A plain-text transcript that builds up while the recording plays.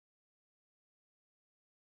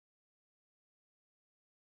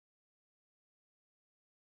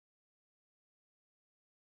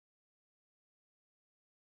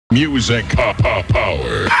Music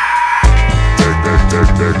power.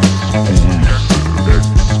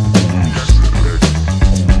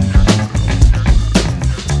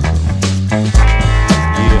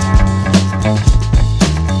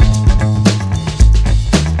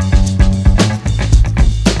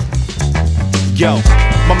 Yo,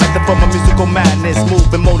 my method for my musical madness,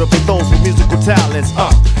 move and motivate those with musical talents.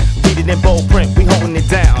 Read it in bold print, we holding it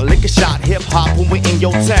down. Lick a shot, hip hop when we in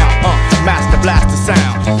your town. Master blast the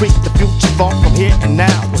sound, freak the future funk from here and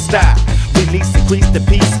now with style. Release, increase the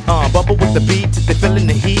peace, bubble with the beat till they feeling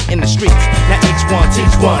the heat in the streets. Now each one,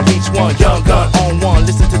 teach one, reach one, young gun on one.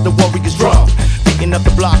 Listen to the warriors drum. Beating up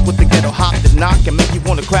the block with the ghetto hop that knock and make you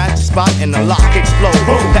wanna crash the spot and unlock, explode.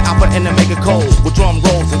 Boom. The alpha and the mega code with drum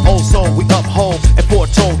rolls and old soul we uphold and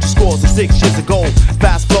foretold your scores of 6 years ago.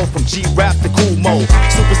 Fast flow from G-rap to cool mode,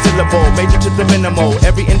 super syllable, major to the minimal.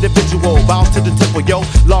 Every individual bounce to the tempo, yo.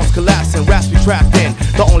 Lungs collapsing, raps be trapped in.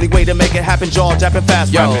 The only way to make it happen, jaw japping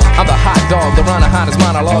fast. Yo, rapping. I'm the hot dog, the runner, hottest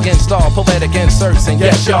monologue install, poetic inserts and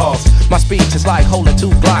yes y'alls. My speech is like holding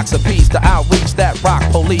 2 blocks apiece. The outreach that rock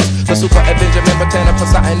police, the super Avenger member, tenor,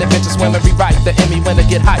 Poseidon, adventure swimmer, rewrite the Emmy winner,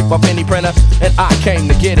 get hype off any printer. And I came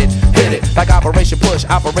to get it, hit it like Operation Push,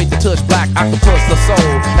 operate the touch, black octopus, the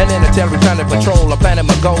soul, and interstellar trying to patrol. I'm planning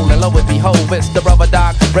my goal, and lo and behold, it's the rubber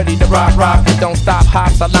dog, ready to rock. It don't stop,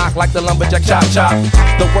 hops, I knock like the lumberjack, chop.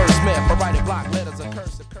 The wordsmith, I write it block letters, a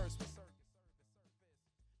curse.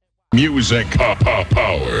 Music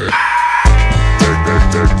power.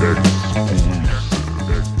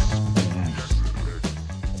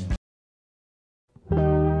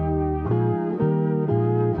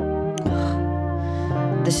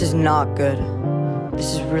 This is not good.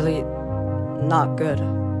 This is really not good.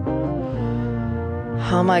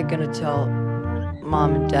 How am I gonna tell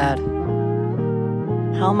Mom and Dad?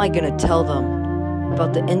 How am I gonna tell them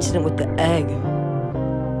about the incident with the egg?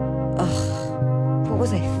 Ugh, what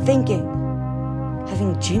was I thinking?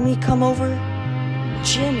 Having Jimmy come over?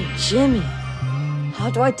 Jimmy. How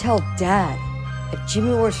do I tell Dad that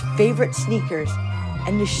Jimmy wore his favorite sneakers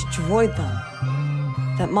and destroyed them?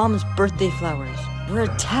 That Mom's birthday flowers were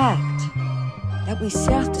attacked? That we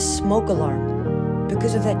set off the smoke alarm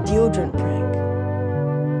because of that deodorant prank?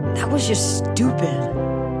 That was just stupid.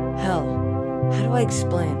 Hell, how do I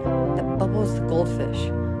explain that Bubbles the goldfish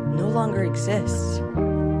no longer exists?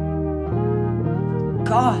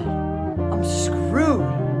 God, I'm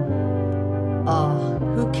screwed.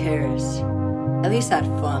 Who cares? At least I had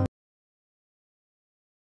fun.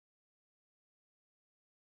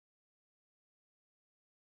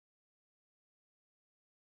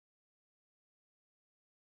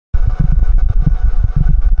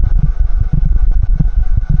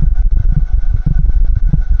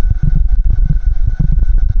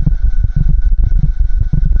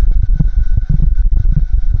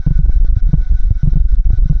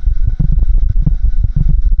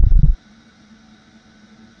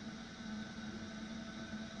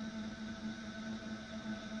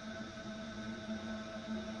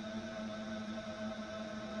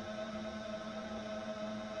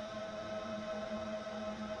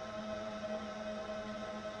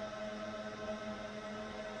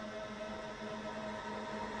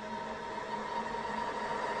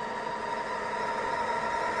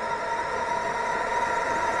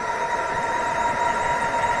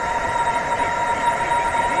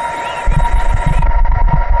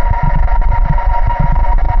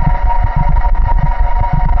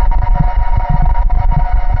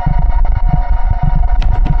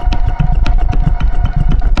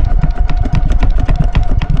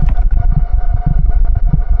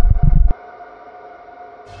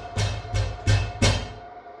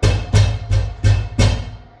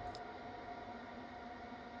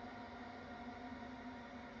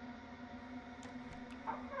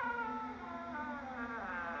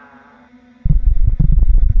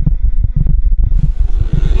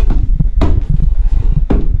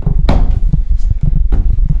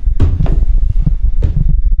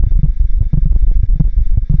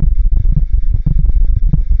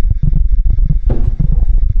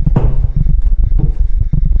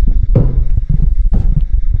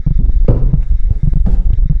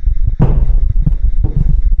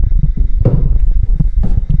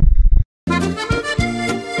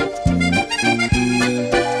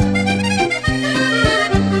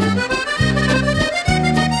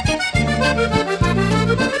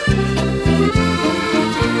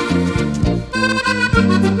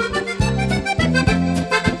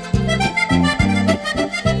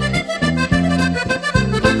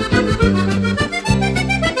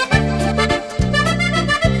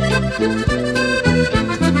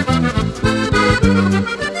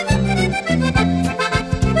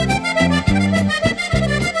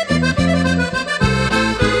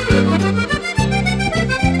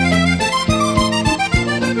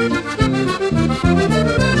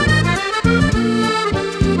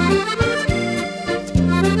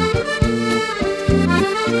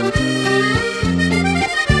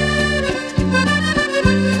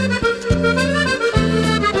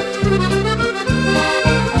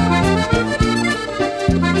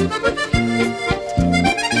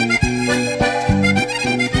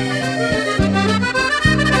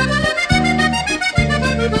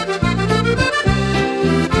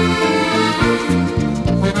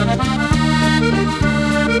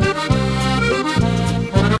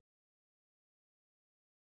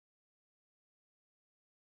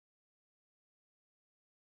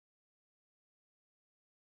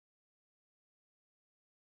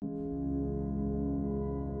 In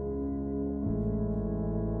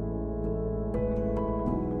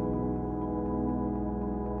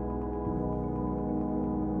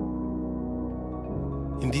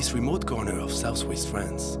this remote corner of southwest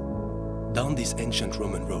France, down these ancient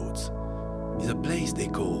Roman roads, is a place they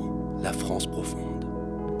call La France Profonde,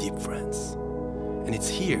 Deep France. And it's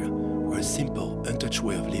here where a simple, untouched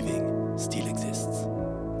way of living still exists.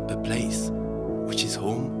 A place which is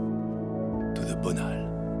home to the banal.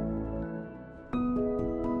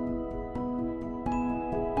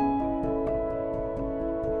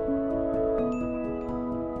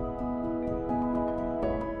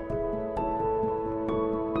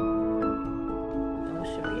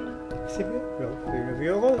 C'est bien, c'est une vie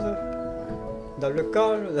heureuse, dans le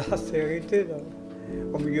calme, dans la sérénité,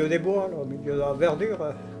 au milieu des bois, là, au milieu de la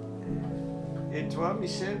verdure. Et toi,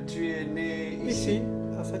 Michel, tu es né Ici,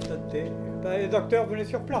 à Saint-Anté. Les docteurs venaient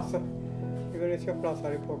sur place. Ils venaient sur place à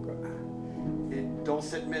l'époque. Et dans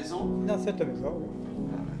cette maison? Dans cette maison, oui.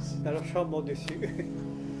 Dans la chambre au-dessus.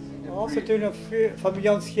 Oh, c'était une famille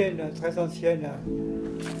ancienne, très ancienne.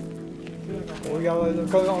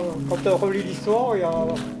 Quand on relit l'histoire,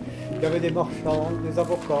 il y avait des marchands, des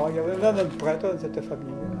avocats, il y avait même un prêtre dans cette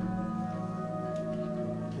famille.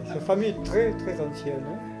 C'est une famille très très ancienne.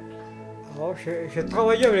 Alors, j'ai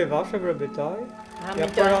travaillé avec les vaches, avec le bétail. Et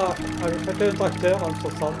après, j'ai fait un tracteur en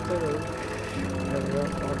 60.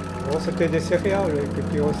 Bon, c'était des céréales, des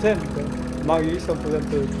petits simples. Maïs, on faisait un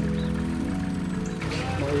peu de tout.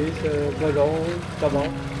 Maïs, melon, tabac.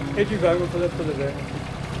 Et du vin, on faisait un peu de vin.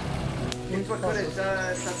 Et toi, Colette,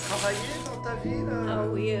 t'as travaillé dans ta vie là? Ah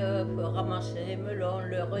oui, pour ramasser les melons,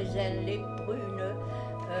 le raisin, les prunes,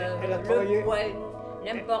 le poing,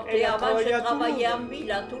 n'importe quoi. Avant, je travaillais en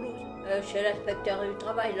ville à Toulouse. Chez l'inspecteur du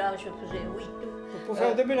travail, là, je faisais, oui, tout. Pour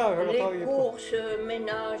faire des ménages, on a les travaillé. courses,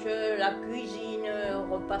 ménage, la cuisine,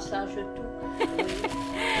 repassage, tout.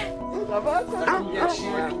 Ça va, ça? Combien de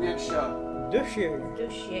chiens, combien de chats? 2 chiens. 2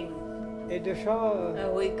 chiens. Et 2 chats. Ah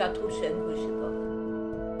oui, 4 ou 5, je sais pas.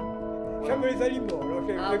 J'aime les animaux. Alors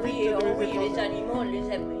Ah oui, oui, les animaux, on les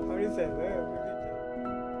aime. On les aime, hein,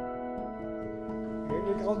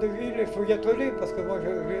 les grandes villes, il faut y atteler, parce que moi, je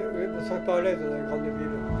ne serais pas à l'aise dans les grandes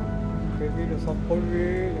villes. Les villes sont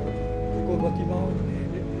polluées, les gros bâtiments.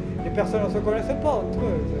 Les personnes ne se connaissent pas entre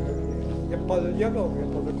eux. Il n'y a pas de dialogue, il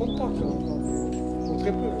n'y a pas de contact. Ou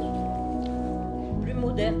très peu. Plus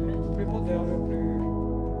moderne. Plus moderne, plus...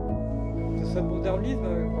 C'est ce modernisme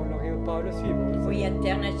qu'on n'arrive pas à le suivre. Oui,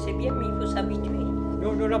 Internet c'est bien, mais il faut s'habituer. Mais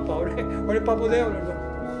on ne l'a pas, on n'est pas moderne,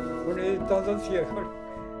 on est temps ancien. Téléphone?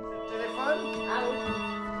 Ah oui.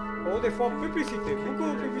 Oh, des fois publicité, beaucoup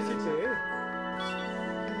de publicité.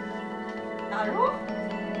 Allô?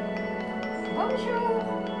 Bonjour.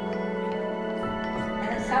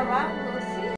 Ça va?